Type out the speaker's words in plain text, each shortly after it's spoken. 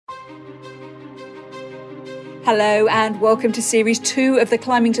Hello and welcome to Series 2 of the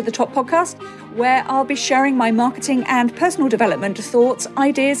Climbing to the Top podcast, where I'll be sharing my marketing and personal development thoughts,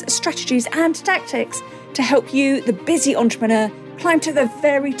 ideas, strategies and tactics to help you, the busy entrepreneur, climb to the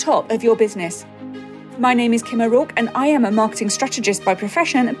very top of your business. My name is Kim O'Rourke and I am a marketing strategist by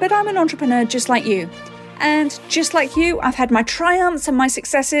profession, but I'm an entrepreneur just like you. And just like you, I've had my triumphs and my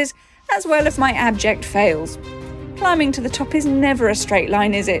successes, as well as my abject fails. Climbing to the top is never a straight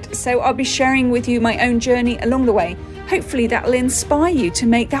line, is it? So I'll be sharing with you my own journey along the way. Hopefully that'll inspire you to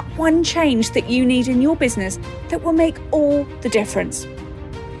make that one change that you need in your business that will make all the difference.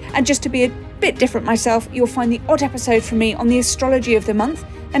 And just to be a bit different myself, you'll find the odd episode from me on the astrology of the month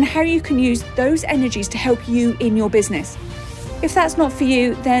and how you can use those energies to help you in your business. If that's not for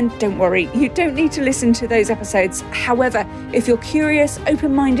you, then don't worry. You don't need to listen to those episodes. However, if you're curious,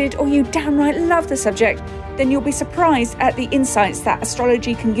 open-minded, or you downright love the subject, then you'll be surprised at the insights that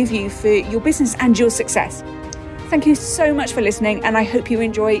astrology can give you for your business and your success. Thank you so much for listening, and I hope you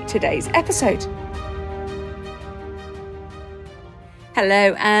enjoy today's episode.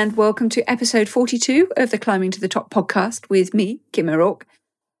 Hello, and welcome to episode 42 of the Climbing to the Top podcast with me, Kim O'Rourke.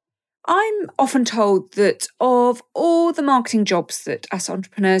 I'm often told that of all the marketing jobs that us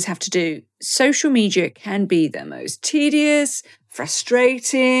entrepreneurs have to do, social media can be the most tedious,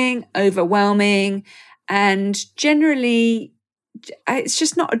 frustrating, overwhelming, and generally it's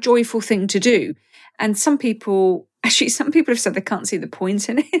just not a joyful thing to do. And some people have said they can't see the point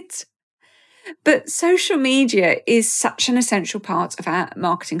in it. But social media is such an essential part of our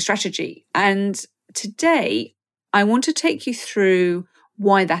marketing strategy. And today I want to take you through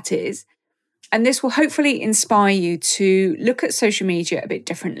why that is. And this will hopefully inspire you to look at social media a bit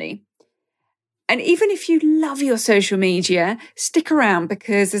differently. And even if you love your social media, stick around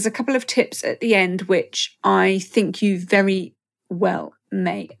because there's a couple of tips at the end which I think you very well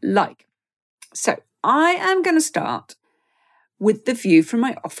may like. So I am going to start with the view from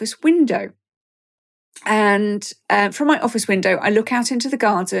my office window. And from my office window, I look out into the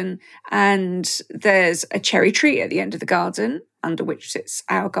garden and there's a cherry tree at the end of the garden, under which sits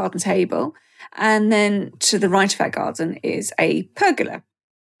our garden table. And then to the right of our garden is a pergola.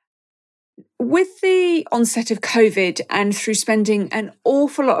 With the onset of COVID and through spending an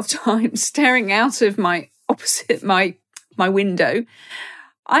awful lot of time staring out of my window,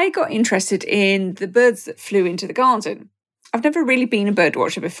 I got interested in the birds that flew into the garden. I've never really been a bird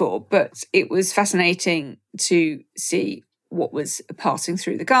watcher before, but it was fascinating to see what was passing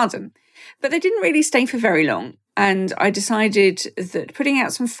through the garden. But they didn't really stay for very long, and I decided that putting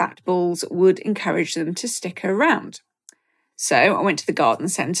out some fat balls would encourage them to stick around. So I went to the garden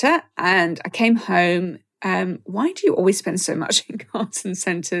centre and I came home. Why do you always spend so much in garden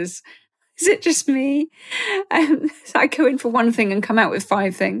centres? Is it just me? I go in for one thing and come out with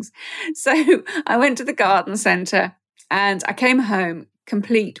 5 things. So I went to the garden centre and I came home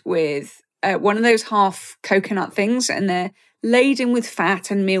complete with one of those half coconut things, and they're laden with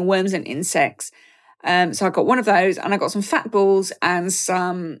fat and mealworms and insects. So I got one of those, and I got some fat balls and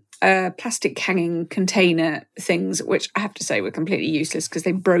some plastic hanging container things, which I have to say were completely useless because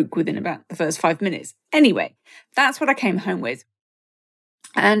they broke within about the first 5 minutes. Anyway, that's what I came home with.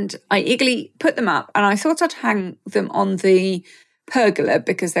 And I eagerly put them up, and I thought I'd hang them on the pergola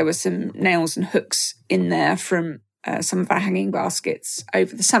because there were some nails and hooks in there from some of our hanging baskets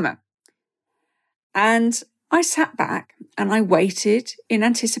over the summer. And I sat back and I waited in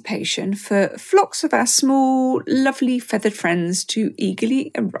anticipation for flocks of our small, lovely feathered friends to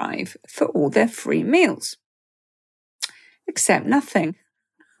eagerly arrive for all their free meals. Except nothing.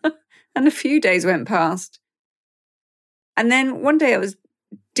 And a few days went past. And then one day I was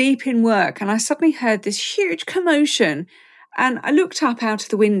deep in work and I suddenly heard this huge commotion, and I looked up out of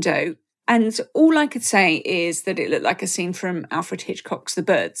the window, and all I could say is that it looked like a scene from Alfred Hitchcock's The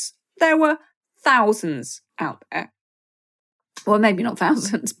Birds. There were thousands out there. Well, maybe not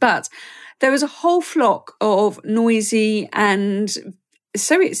thousands, but there was a whole flock of noisy and,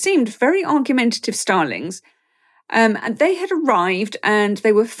 so it seemed, very argumentative starlings. And they had arrived and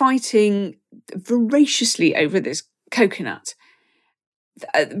they were fighting voraciously over this coconut,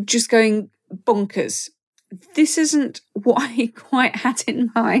 just going bonkers. This isn't what I quite had in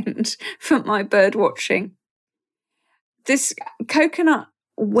mind for my bird watching. This coconut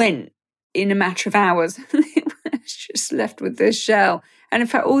went in a matter of hours. It was just left with this shell. And in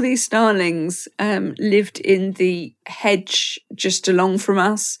fact, all these starlings lived in the hedge just along from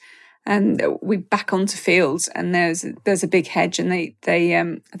us. And we back onto fields, and there's a big hedge, and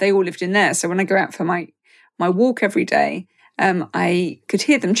they all lived in there. So when I go out for my walk every day, I could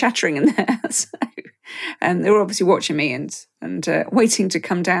hear them chattering in there. So, they were obviously watching me and waiting to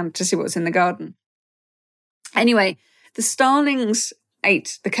come down to see what's in the garden. Anyway, the starlings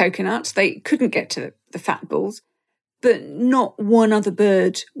ate the coconut. They couldn't get to the fat balls, but not one other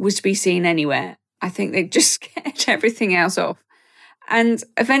bird was to be seen anywhere. I think they just scared everything else off. And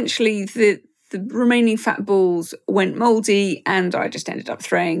eventually the remaining fat balls went mouldy and I just ended up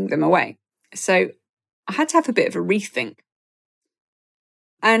throwing them away. So I had to have a bit of a rethink.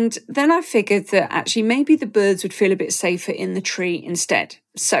 And then I figured that actually maybe the birds would feel a bit safer in the tree instead.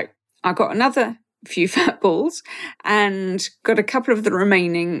 So I got another few fat balls and got a couple of the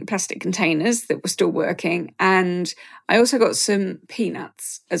remaining plastic containers that were still working. And I also got some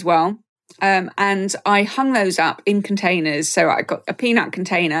peanuts as well. And I hung those up in containers. So I got a peanut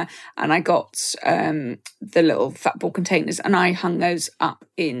container and I got the little fat ball containers and I hung those up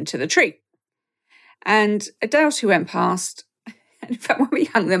into the tree. And a day or two went past. And in fact, when we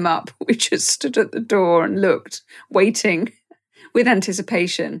hung them up, we just stood at the door and looked, waiting with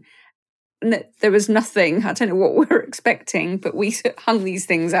anticipation. And there was nothing. I don't know what we were expecting, but we hung these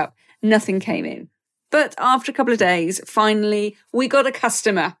things up. Nothing came in. But after a couple of days, finally, we got a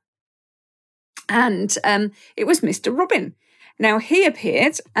customer. And it was Mr. Robin. Now, he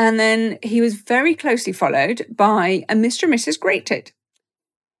appeared, and then he was very closely followed by a Mr. and Mrs. Great-Tit.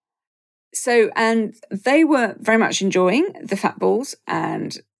 So, and they were very much enjoying the fat balls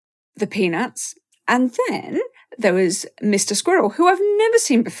and the peanuts. And then there was Mr. Squirrel, who I've never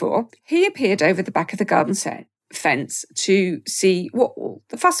seen before. He appeared over the back of the garden fence to see what all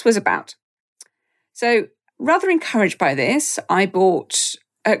the fuss was about. So, rather encouraged by this, I bought,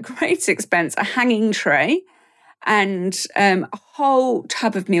 at great expense, a hanging tray and a whole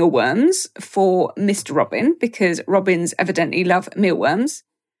tub of mealworms for Mr. Robin, because robins evidently love mealworms.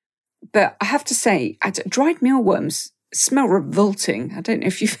 But I have to say, dried mealworms smell revolting. I don't know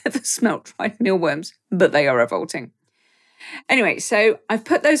if you've ever smelled dried mealworms, but they are revolting. Anyway, so I've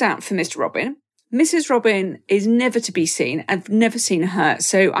put those out for Mr. Robin. Mrs. Robin is never to be seen. I've never seen her,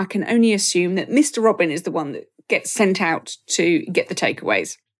 so I can only assume that Mr. Robin is the one that gets sent out to get the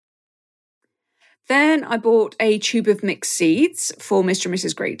takeaways. Then I bought a tube of mixed seeds for Mr. and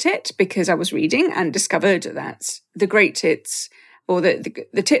Mrs. Great-Tit because I was reading and discovered that the Great-Tits, or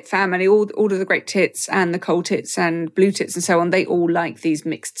the tit family, all of the great tits and the coal tits and blue tits and so on, they all like these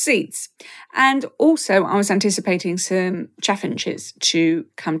mixed seeds. And also I was anticipating some chaffinches to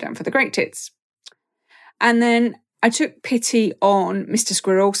come down for the great tits. And then I took pity on Mr.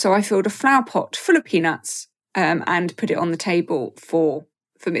 Squirrel, so I filled a flower pot full of peanuts and put it on the table for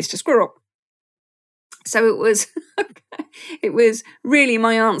Mr. Squirrel. So it was really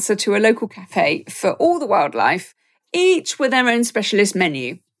my answer to a local cafe for all the wildlife, each with their own specialist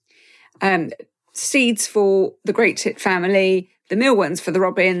menu. Seeds for the great tit family, the mealworms for the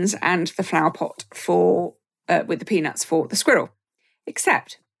robins, and the flower pot with the peanuts for the squirrel.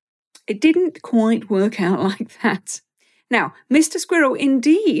 Except it didn't quite work out like that. Now, Mr. Squirrel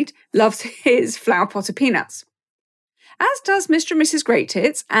indeed loves his flower pot of peanuts, as does Mr. and Mrs.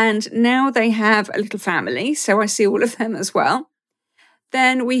 Great-Tits, and now they have a little family, so I see all of them as well.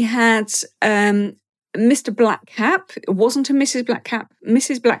 Then we had Mr. Blackcap. It wasn't a Mrs. Blackcap.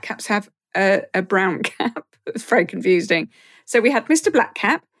 Mrs. Blackcaps have a brown cap. It was very confusing. So we had Mr.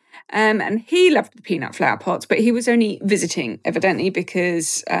 Blackcap, and he loved the peanut flower pots, but he was only visiting, evidently,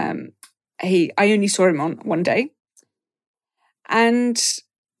 because I only saw him on one day. And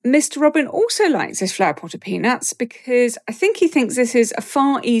Mr. Robin also likes his flower pot of peanuts because I think he thinks this is a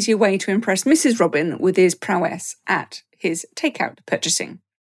far easier way to impress Mrs. Robin with his prowess at his takeout purchasing.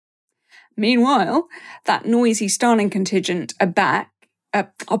 Meanwhile, that noisy starling contingent are back,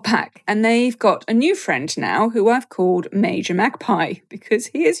 and they've got a new friend now who I've called Major Magpie because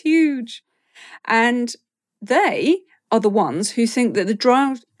he is huge. And they are the ones who think that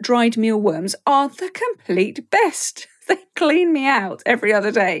the dried mealworms are the complete best. They clean me out every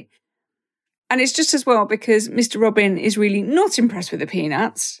other day. And it's just as well because Mr. Robin is really not impressed with the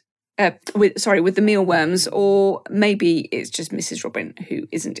peanuts. With the mealworms, or maybe it's just Mrs. Robin who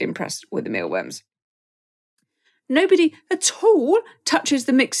isn't impressed with the mealworms. Nobody at all touches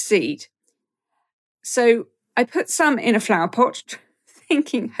the mixed seed. So I put some in a flower pot,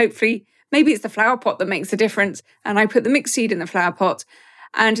 thinking hopefully maybe it's the flower pot that makes the difference, and I put the mixed seed in the flower pot,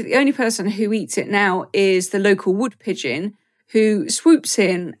 and the only person who eats it now is the local wood pigeon, who swoops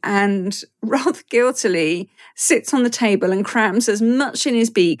in and rather guiltily sits on the table and crams as much in his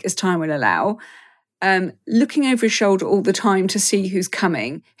beak as time will allow, looking over his shoulder all the time to see who's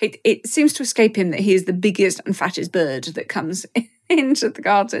coming. It seems to escape him that he is the biggest and fattest bird that comes into the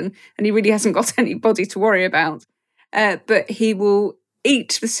garden, and he really hasn't got anybody to worry about. But he will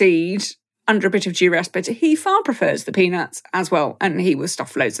eat the seed under a bit of duress, but he far prefers the peanuts as well, and he will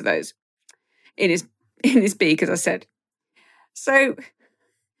stuff loads of those in his in his beak, as I said. So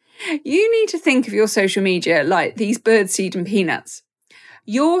you need to think of your social media like these birdseed and peanuts.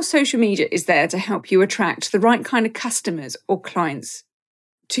 Your social media is there to help you attract the right kind of customers or clients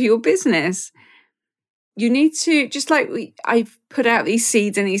to your business. You need to, just like I've put out these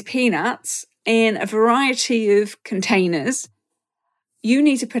seeds and these peanuts in a variety of containers, you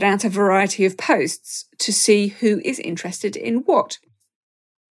need to put out a variety of posts to see who is interested in what.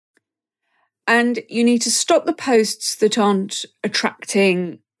 And you need to stop the posts that aren't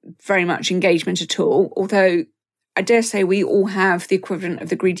attracting very much engagement at all, although I dare say we all have the equivalent of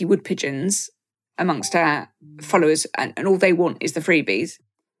the greedy wood pigeons amongst our followers, and all they want is the freebies.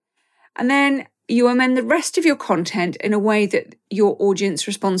 And then you amend the rest of your content in a way that your audience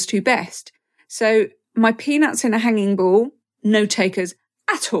responds to best. So my peanuts in a hanging ball, no takers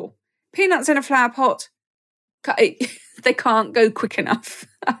at all. Peanuts in a flower pot, they can't go quick enough.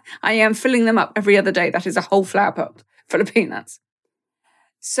 I am filling them up every other day. That is a whole flower pot full of peanuts.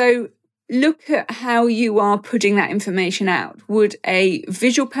 So look at how you are putting that information out. Would a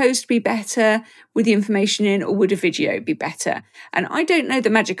visual post be better with the information in, or would a video be better? And I don't know the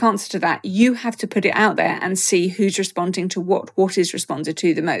magic answer to that. You have to put it out there and see who's responding to what is responded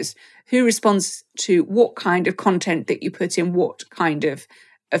to the most, who responds to what kind of content that you put in what kind of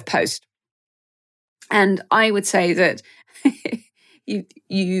post. And I would say that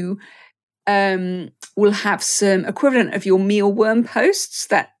you will have some equivalent of your mealworm posts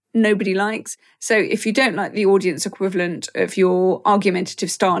that nobody likes. So if you don't like the audience equivalent of your argumentative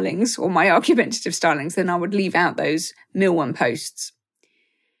starlings or my argumentative starlings, then I would leave out those mealworm posts.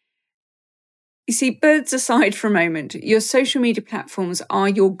 You see, birds aside for a moment, your social media platforms are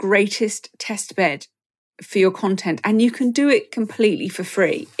your greatest test bed for your content, and you can do it completely for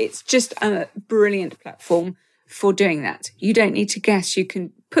free. It's just a brilliant platform for doing that. You don't need to guess. You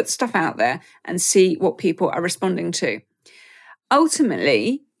can put stuff out there and see what people are responding to.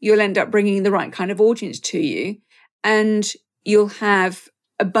 Ultimately, you'll end up bringing the right kind of audience to you, and you'll have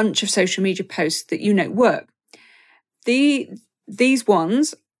a bunch of social media posts that you know work. These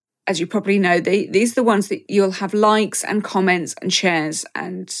ones, as you probably know, these are the ones that you'll have likes and comments and shares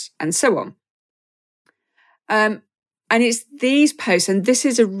and so on. And it's these posts, and this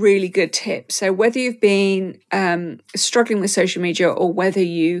is a really good tip. So whether you've been struggling with social media or whether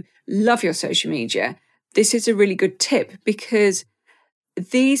you love your social media, this is a really good tip, because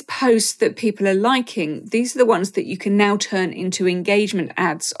these posts that people are liking, these are the ones that you can now turn into engagement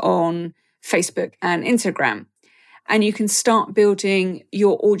ads on Facebook and Instagram. And you can start building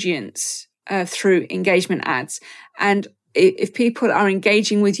your audience through engagement ads. And if people are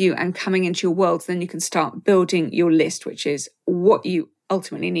engaging with you and coming into your world, then you can start building your list, which is what you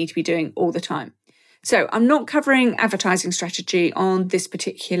ultimately need to be doing all the time. So I'm not covering advertising strategy on this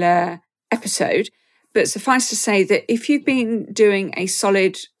particular episode, but suffice to say that if you've been doing a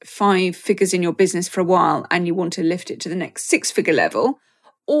solid 5 figures in your business for a while and you want to lift it to the next 6-figure level,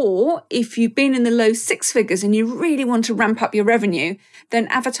 or if you've been in the low 6 figures and you really want to ramp up your revenue, then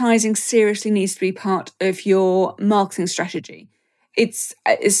advertising seriously needs to be part of your marketing strategy. It's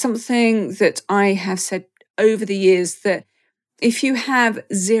something that I have said over the years, that if you have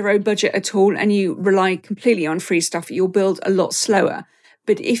zero budget at all and you rely completely on free stuff, you'll build a lot slower.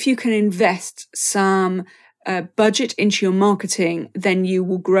 But if you can invest some budget into your marketing, then you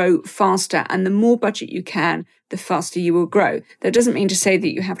will grow faster. And the more budget you can, the faster you will grow. That doesn't mean to say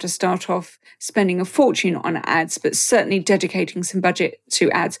that you have to start off spending a fortune on ads, but certainly dedicating some budget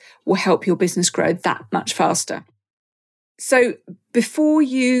to ads will help your business grow that much faster. So before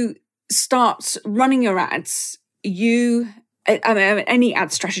you start running your ads, any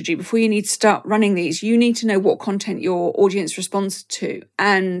ad strategy, before you need to start running these, you need to know what content your audience responds to.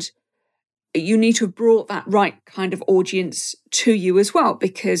 And you need to have brought that right kind of audience to you as well,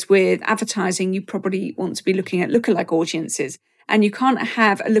 because with advertising, you probably want to be looking at lookalike audiences, and you can't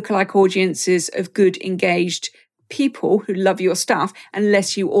have a lookalike audiences of good, engaged people who love your stuff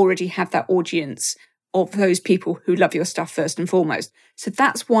unless you already have that audience of those people who love your stuff first and foremost. So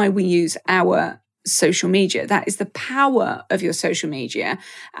that's why we use our social media. That is the power of your social media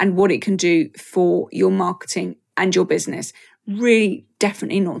and what it can do for your marketing and your business. Really,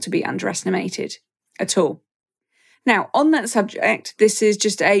 definitely not to be underestimated at all. Now, on that subject, this is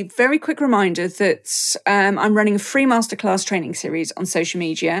just a very quick reminder that I'm running a free masterclass training series on social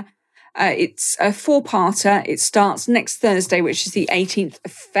media. It's a 4-parter. It starts next Thursday, which is the 18th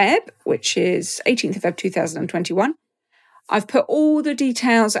of Feb, 2021. I've put all the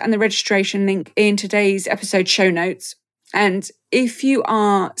details and the registration link in today's episode show notes. And if you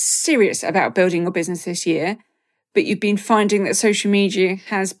are serious about building your business this year, but you've been finding that social media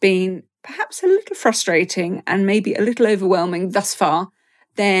has been perhaps a little frustrating and maybe a little overwhelming thus far,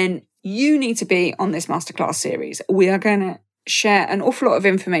 then you need to be on this masterclass series. We are going to share an awful lot of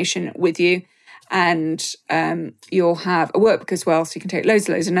information with you, and you'll have a workbook as well, so you can take loads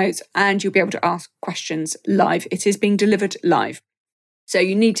of notes, and you'll be able to ask questions live. It is being delivered live. So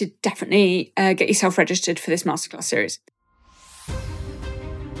you need to definitely get yourself registered for this masterclass series.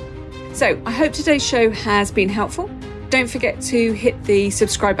 So I hope today's show has been helpful. Don't forget to hit the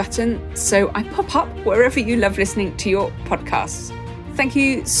subscribe button so I pop up wherever you love listening to your podcasts. Thank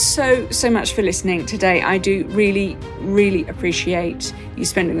you so much for listening today. I do really, really appreciate you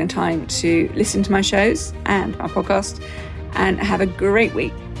spending the time to listen to my shows and my podcast. And have a great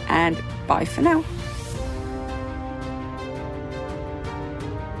week, and bye for now.